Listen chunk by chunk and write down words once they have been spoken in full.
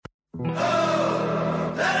Hey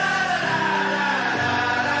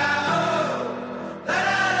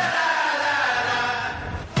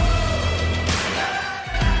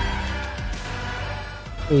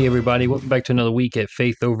everybody, welcome back to another week at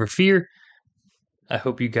Faith Over Fear. I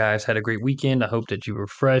hope you guys had a great weekend. I hope that you were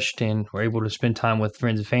refreshed and were able to spend time with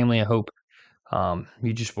friends and family. I hope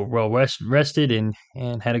you just were well rested and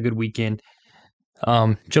had a good weekend.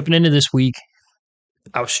 Jumping into this week,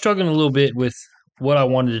 I was struggling a little bit with what I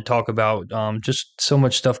wanted to talk about. Just so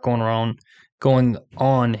much stuff going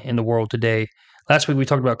on in the world today. Last week we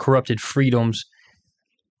talked about corrupted freedoms.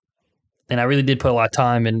 And I really did put a lot of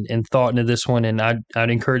time and thought into this one. And I'd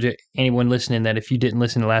encourage anyone listening that if you didn't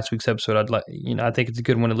listen to last week's episode, I think it's a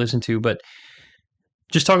good one to listen to. But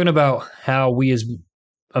just talking about how we as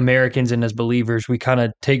Americans and as believers, we kind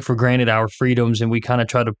of take for granted our freedoms, and we kind of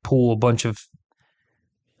try to pull a bunch of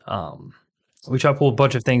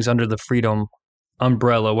things under the freedom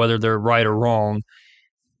umbrella, whether they're right or wrong.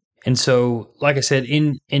 And so, like I said,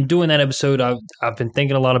 in doing that episode, I've been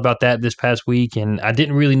thinking a lot about that this past week, and I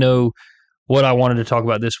didn't really know what I wanted to talk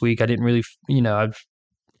about this week. I didn't really, I've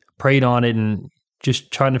prayed on it and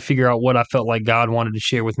just trying to figure out what I felt like God wanted to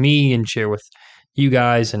share with me and share with you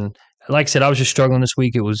guys. And like I said, I was just struggling this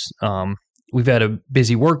week. It was, we've had a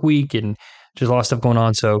busy work week and just a lot of stuff going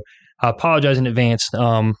on. So I apologize in advance.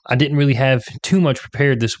 I didn't really have too much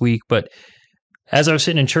prepared this week, but as I was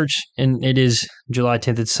sitting in church, and it is July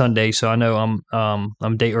 10th, it's Sunday. So I know I'm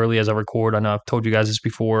a day early as I record. I know I've told you guys this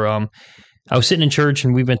before. I was sitting in church,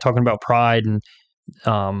 and we've been talking about pride and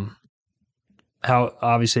how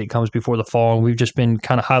obviously it comes before the fall, and we've just been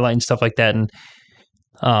kind of highlighting stuff like that.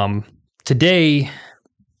 And today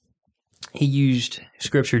he used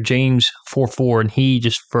scripture, James 4:4, and he,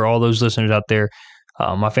 just for all those listeners out there,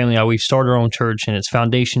 my family and I, we started our own church, and it's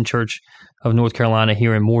Foundation Church of North Carolina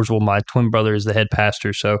here in Mooresville. My twin brother is the head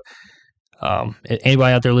pastor, so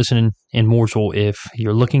anybody out there listening in Mooresville, if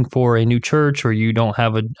you're looking for a new church or you don't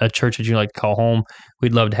have a church that you like to call home,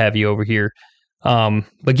 we'd love to have you over here.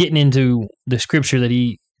 But getting into the scripture that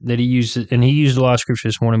he used, and he used a lot of scripture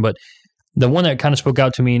this morning, but the one that kind of spoke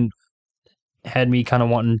out to me and had me kind of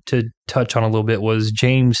wanting to touch on a little bit was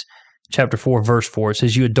James chapter 4, verse 4. It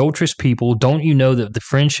says, "You adulterous people, don't you know that the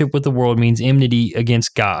friendship with the world means enmity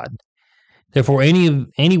against God? Therefore,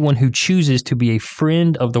 anyone who chooses to be a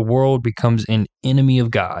friend of the world becomes an enemy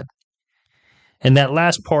of God." And that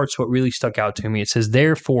last part's what really stuck out to me. It says,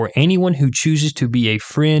 "Therefore, anyone who chooses to be a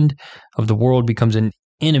friend of the world becomes an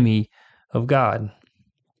enemy of God."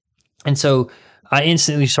 And so I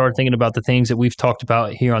instantly started thinking about the things that we've talked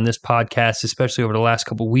about here on this podcast, especially over the last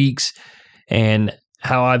couple of weeks, and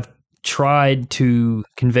how I've tried to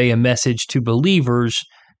convey a message to believers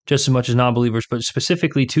just as much as non-believers, but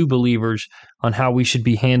specifically to believers, on how we should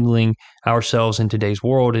be handling ourselves in today's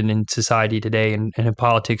world and in society today and in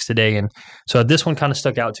politics today. And so this one kind of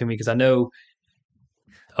stuck out to me because I know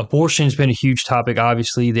abortion has been a huge topic.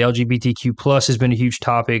 Obviously, the LGBTQ plus has been a huge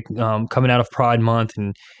topic coming out of Pride Month,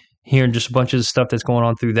 and hearing just a bunch of the stuff that's going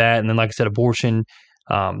on through that. And then, like I said, abortion,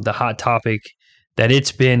 the hot topic that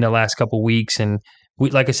it's been the last couple of weeks. And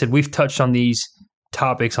like I said, we've touched on these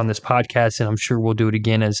topics on this podcast, and I'm sure we'll do it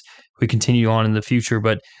again as we continue on in the future.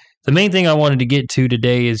 But the main thing I wanted to get to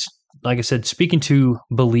today is, like I said, speaking to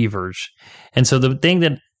believers. And so the thing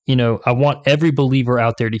that, I want every believer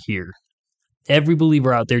out there to hear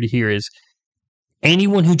is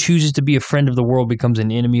anyone who chooses to be a friend of the world becomes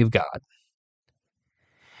an enemy of God.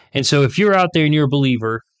 And so if you're out there and you're a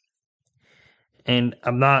believer, and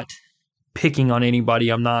I'm not picking on anybody,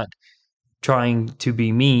 I'm not trying to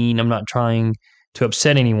be mean, I'm not trying to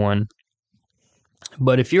upset anyone,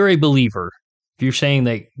 but if you're a believer, if you're saying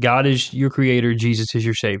that God is your creator, Jesus is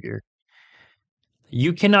your savior,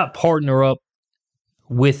 you cannot partner up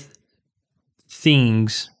with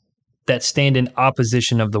things that stand in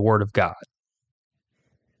opposition of the word of God.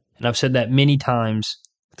 And I've said that many times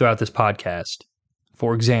throughout this podcast.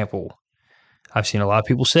 For example, I've seen a lot of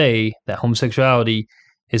people say that homosexuality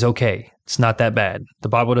is okay. It's not that bad. The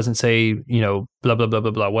Bible doesn't say, blah, blah, blah,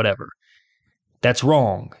 blah, blah, whatever. That's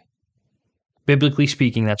wrong. Biblically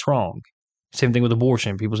speaking, that's wrong. Same thing with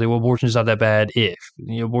abortion. People say, well, abortion is not that bad if.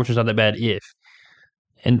 Abortion is not that bad if.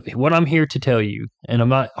 And what I'm here to tell you, and I'm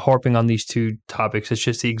not harping on these two topics, it's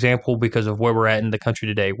just the example because of where we're at in the country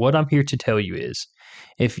today. What I'm here to tell you is,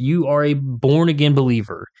 if you are a born-again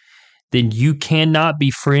believer, then you cannot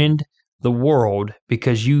befriend the world,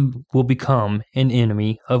 because you will become an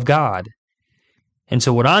enemy of God. And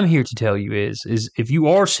so what I'm here to tell you is if you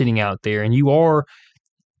are sitting out there and you are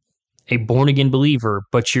a born-again believer,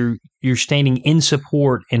 but you're standing in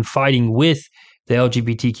support and fighting with the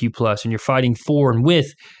LGBTQ+, and you're fighting for and with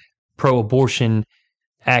pro-abortion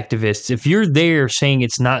activists, if you're there saying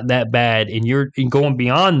it's not that bad and you're going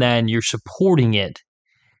beyond that and you're supporting it,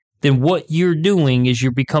 then what you're doing is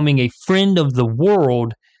you're becoming a friend of the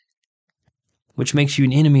world, which makes you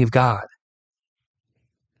an enemy of God.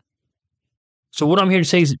 So what I'm here to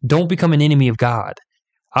say is don't become an enemy of God.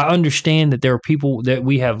 I understand that there are people that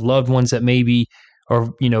we have loved ones that maybe are,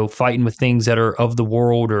 fighting with things that are of the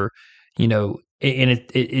world, or, and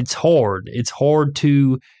it's hard. It's hard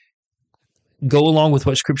to go along with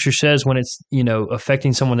what Scripture says when it's,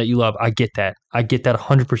 affecting someone that you love. I get that. I get that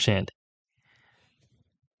 100%.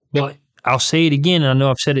 But I'll say it again, and I know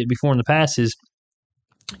I've said it before in the past, is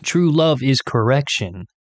true love is correction.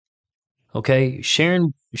 Okay?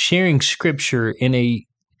 Sharing Scripture in a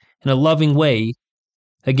loving way,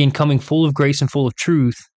 again, coming full of grace and full of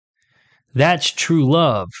truth, that's true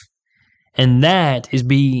love. And that is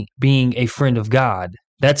being a friend of God.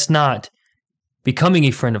 That's not becoming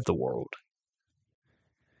a friend of the world.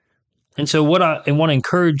 And so what I want to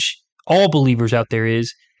encourage all believers out there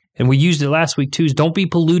is, and we used it last week too, is don't be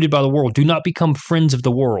polluted by the world. Do not become friends of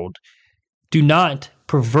the world. Do not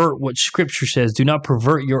pervert what Scripture says. Do not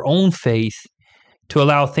pervert your own faith to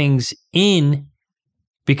allow things in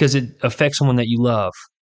because it affects someone that you love.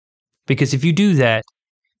 Because if you do that,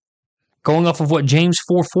 going off of what James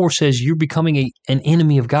 4:4 says, you're becoming an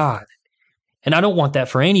enemy of God. And I don't want that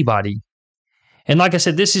for anybody. And like I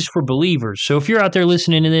said, this is for believers. So if you're out there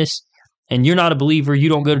listening to this and you're not a believer, you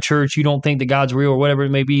don't go to church, you don't think that God's real or whatever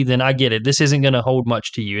it may be, then I get it. This isn't going to hold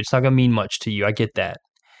much to you. It's not going to mean much to you. I get that.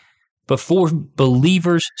 But for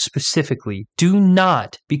believers specifically, do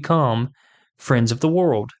not become friends of the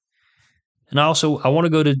world. And I want to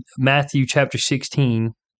go to Matthew chapter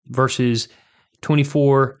 16, verses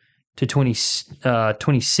 24 to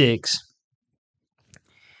 26.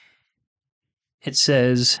 It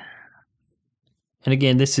says, and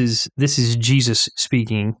again, this is Jesus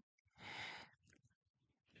speaking.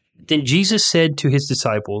 Then Jesus said to his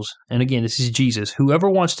disciples, and again, this is Jesus, whoever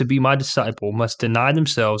wants to be my disciple must deny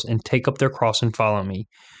themselves and take up their cross and follow me.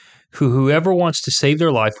 Whoever wants to save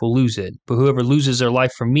their life will lose it, but whoever loses their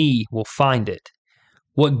life for me will find it.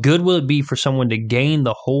 What good will it be for someone to gain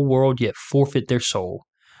the whole world yet forfeit their soul?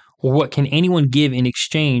 Or what can anyone give in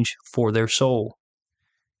exchange for their soul?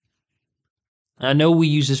 I know we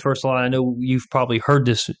use this verse a lot. I know you've probably heard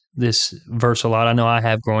this verse a lot. I know I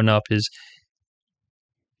have growing up.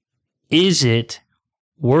 Is it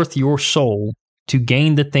worth your soul to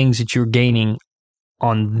gain the things that you're gaining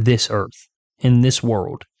on this earth, in this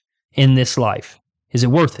world, in this life? Is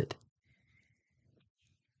it worth it?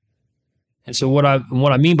 And so what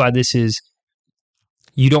I mean by this is,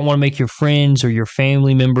 you don't want to make your friends or your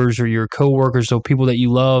family members or your coworkers or people that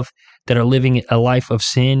you love that are living a life of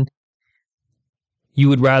sin. You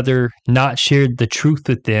would rather not share the truth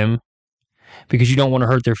with them because you don't want to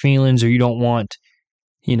hurt their feelings, or you don't want,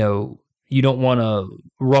 you don't want to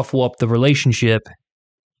ruffle up the relationship.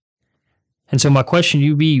 And so my question to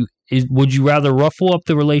you is, would you rather ruffle up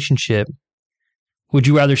the relationship? Would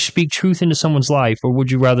you rather speak truth into someone's life, or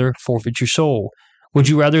would you rather forfeit your soul? Would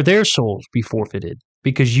you rather their souls be forfeited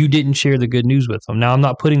because you didn't share the good news with them? Now, I'm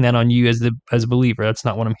not putting that on you as a believer. That's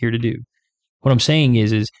not what I'm here to do. What I'm saying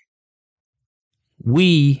is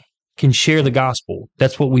we can share the gospel.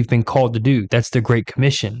 That's what we've been called to do. That's the Great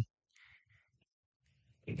Commission.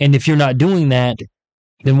 And if you're not doing that,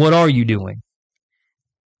 then what are you doing?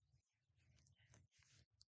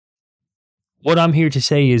 What I'm here to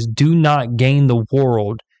say is, do not gain the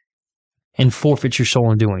world and forfeit your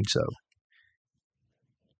soul in doing so.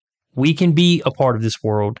 We can be a part of this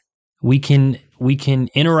world. We can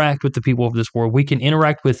interact with the people of this world. We can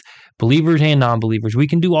interact with believers and non-believers. We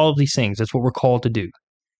can do all of these things. That's what we're called to do.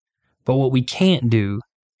 But what we can't do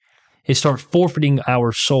is start forfeiting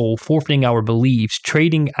our soul, forfeiting our beliefs,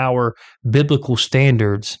 trading our biblical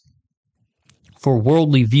standards for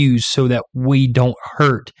worldly views so that we don't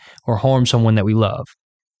hurt or harm someone that we love.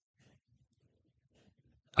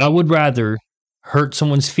 I would rather hurt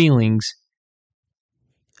someone's feelings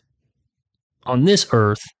on this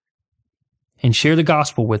earth and share the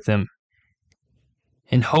gospel with them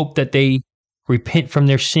and hope that they repent from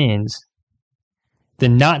their sins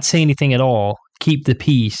than not say anything at all, keep the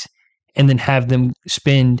peace, and then have them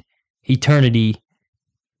spend eternity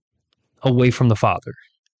away from the Father.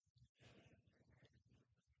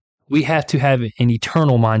 We have to have an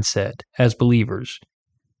eternal mindset as believers,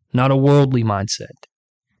 not a worldly mindset.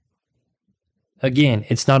 Again,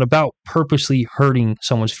 it's not about purposely hurting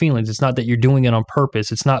someone's feelings. It's not that you're doing it on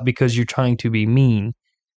purpose. It's not because you're trying to be mean.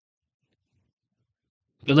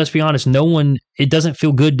 But let's be honest, it doesn't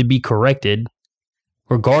feel good to be corrected,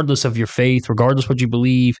 regardless of your faith, regardless what you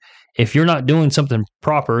believe, if you're not doing something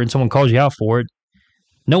proper and someone calls you out for it,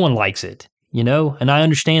 no one likes it, and I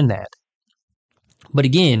understand that. But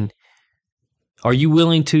again, are you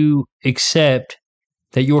willing to accept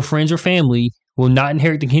that your friends or family will not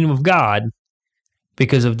inherit the kingdom of God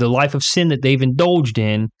because of the life of sin that they've indulged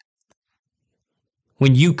in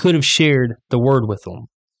when you could have shared the word with them?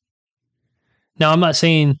 Now, I'm not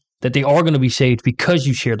saying that they are going to be saved because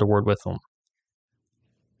you shared the word with them.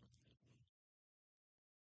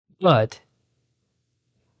 But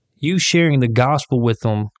you sharing the gospel with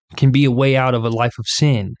them can be a way out of a life of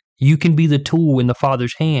sin. You can be the tool in the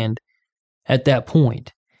Father's hand at that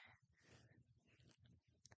point.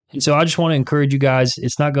 And so I just want to encourage you guys.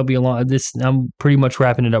 It's not going to be a long. I'm pretty much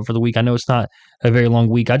wrapping it up for the week. I know it's not a very long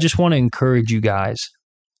week. I just want to encourage you guys,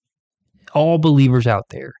 all believers out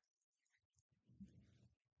there,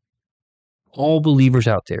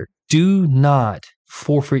 do not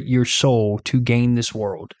forfeit your soul to gain this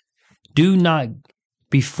world. Do not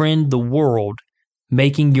befriend the world,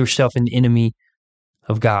 making yourself an enemy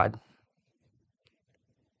of God.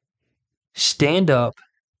 Stand up,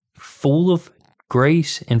 full of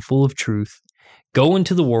grace and full of truth. Go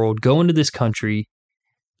into the world, go into this country,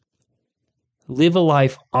 live a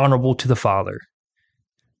life honorable to the Father.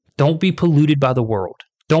 Don't be polluted by the world.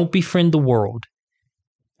 Don't befriend the world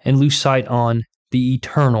and lose sight on the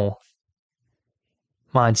eternal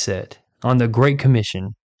mindset, on the Great Commission.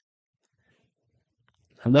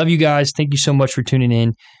 I love you guys. Thank you so much for tuning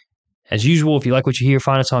in. As usual, if you like what you hear,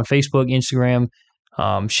 find us on Facebook, Instagram,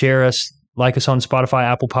 share us, like us on Spotify,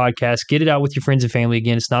 Apple Podcasts. Get it out with your friends and family.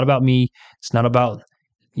 Again, it's not about me. It's not about,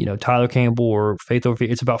 Tyler Campbell or Faith Over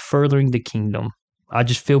Fear. It's about furthering the kingdom. I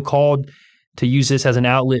just feel called to use this as an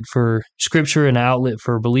outlet for Scripture and an outlet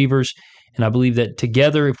for believers. And I believe that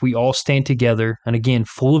together, if we all stand together, and again,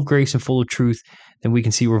 full of grace and full of truth, then we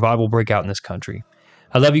can see revival break out in this country.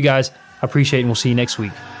 I love you guys. I appreciate it, and we'll see you next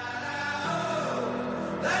week.